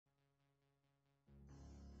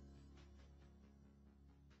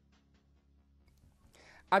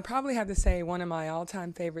I'd probably have to say one of my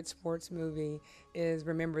all-time favorite sports movie is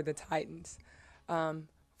Remember the Titans,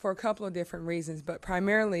 for a couple of different reasons, but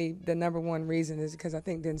primarily the number one reason is because I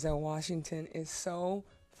think Denzel Washington is so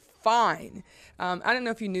fine. I don't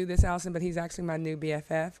know if you knew this, Allison, but he's actually my new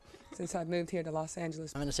BFF since I've moved here to Los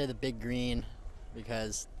Angeles. I'm gonna say the Big Green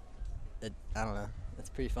because I don't know, it's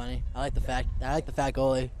pretty funny. I like the fat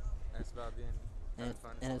goalie. It's about being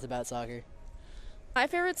fun. And it's about soccer. My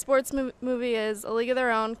favorite sports movie is A League of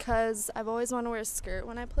Their Own because I've always wanted to wear a skirt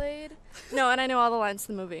when I played. No, and I know all the lines to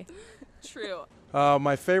the movie. True.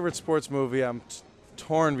 My favorite sports movie, I'm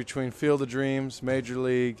torn between Field of Dreams, Major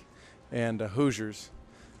League, and Hoosiers,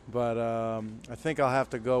 but I think I'll have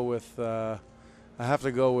to go with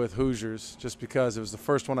Hoosiers just because it was the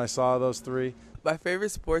first one I saw of those three. My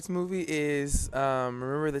favorite sports movie is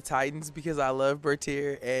Remember the Titans because I love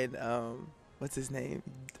Bertier and what's his name,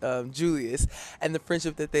 Julius, and the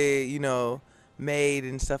friendship that they made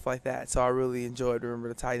and stuff like that. So I really enjoyed Remember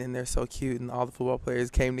the Titans. They're so cute, and all the football players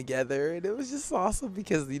came together, and it was just awesome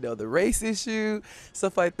because the race issue,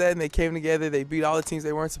 stuff like that, and they came together. They beat all the teams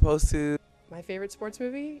they weren't supposed to. My favorite sports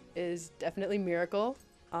movie is definitely Miracle.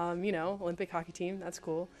 Olympic hockey team, that's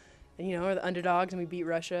cool. And we're the underdogs and we beat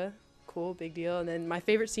Russia. Cool, big deal. And then my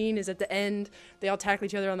favorite scene is at the end, they all tackle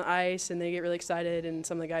each other on the ice and they get really excited and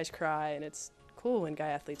some of the guys cry, and it's cool when guy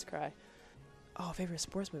athletes cry. Oh, favorite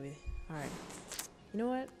sports movie. All right. You know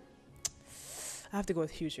what? I have to go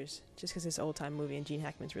with Hoosiers, just because it's an old-time movie and Gene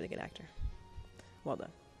Hackman's a really good actor. Well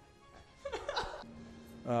done.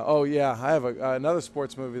 Oh yeah, I have another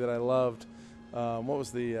sports movie that I loved. What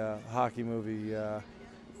was the hockey movie?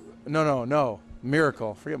 No,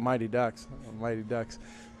 Miracle. Forget Mighty Ducks. Mighty Ducks.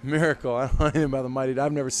 Miracle. I don't know anything about the Mighty Ducks.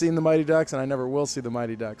 I've never seen the Mighty Ducks, and I never will see the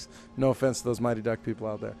Mighty Ducks. No offense to those Mighty Duck people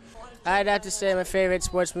out there. I'd have to say my favorite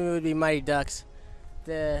sports movie would be Mighty Ducks.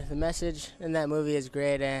 The message in that movie is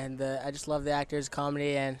great, and I just love the actors,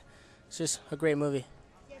 comedy, and it's just a great movie.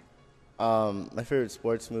 My favorite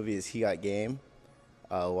sports movie is He Got Game.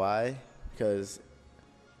 Why? Because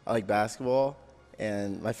I like basketball,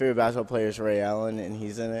 and my favorite basketball player is Ray Allen, and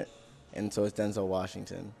he's in it, and so is Denzel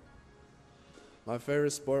Washington. My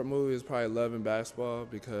favorite sport movie is probably Love and Basketball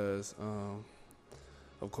because,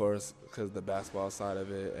 of course, because the basketball side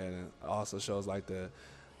of it, and it also shows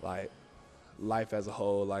life as a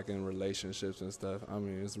whole, like in relationships and stuff. I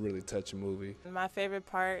mean, it's a really touching movie. My favorite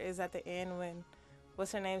part is at the end when,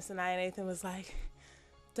 what's her name, Sanaya Nathan was like,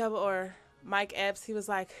 double, or Mike Epps, he was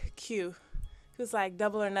like, Q. He was like,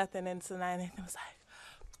 double or nothing, and Sanaya Nathan was like,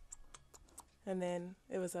 and then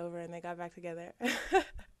it was over and they got back together.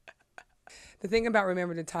 The thing about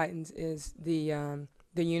Remember the Titans is the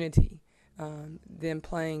unity, them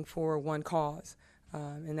playing for one cause.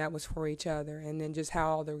 And that was for each other, and then just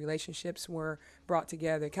how all the relationships were brought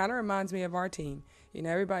together. It kind of reminds me of our team.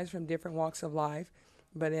 Everybody's from different walks of life,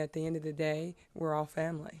 but at the end of the day, we're all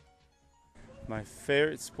family. My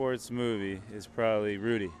favorite sports movie is probably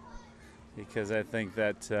Rudy, because I think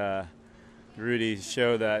that Rudy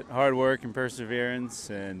showed that hard work and perseverance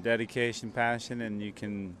and dedication, passion, and you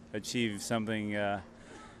can achieve something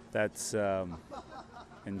that's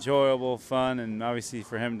enjoyable, fun, and obviously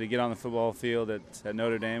for him to get on the football field at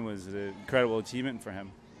Notre Dame was an incredible achievement for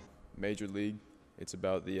him. Major League, it's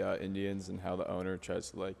about the Indians and how the owner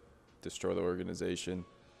tries to destroy the organization,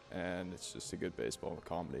 and it's just a good baseball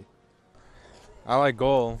comedy. I like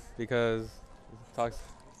Goal because I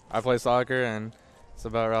play soccer and it's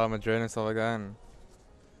about Real Madrid and stuff like that,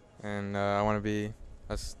 and I want to be,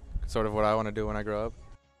 that's sort of what I want to do when I grow up.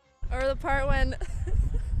 Or the part when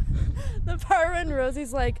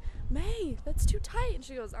Rosie's like, May, that's too tight. And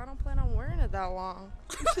she goes, I don't plan on wearing it that long.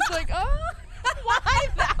 And she's like, oh. Why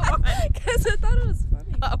that one? Because I thought it was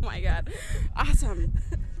funny. Oh my God. Awesome.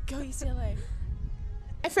 Go UCLA.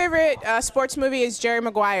 My favorite sports movie is Jerry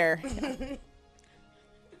Maguire.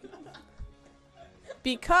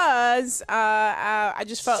 Because I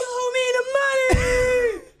just felt. Show me the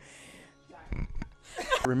money!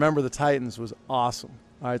 Remember the Titans was awesome.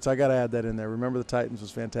 All right, so I got to add that in there. Remember the Titans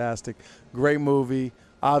was fantastic. Great movie.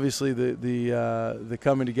 Obviously, the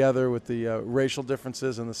coming together with the racial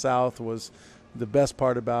differences in the South was the best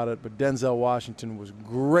part about it. But Denzel Washington was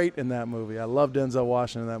great in that movie. I love Denzel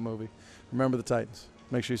Washington in that movie. Remember the Titans.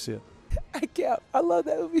 Make sure you see it. I love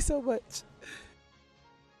that movie so much.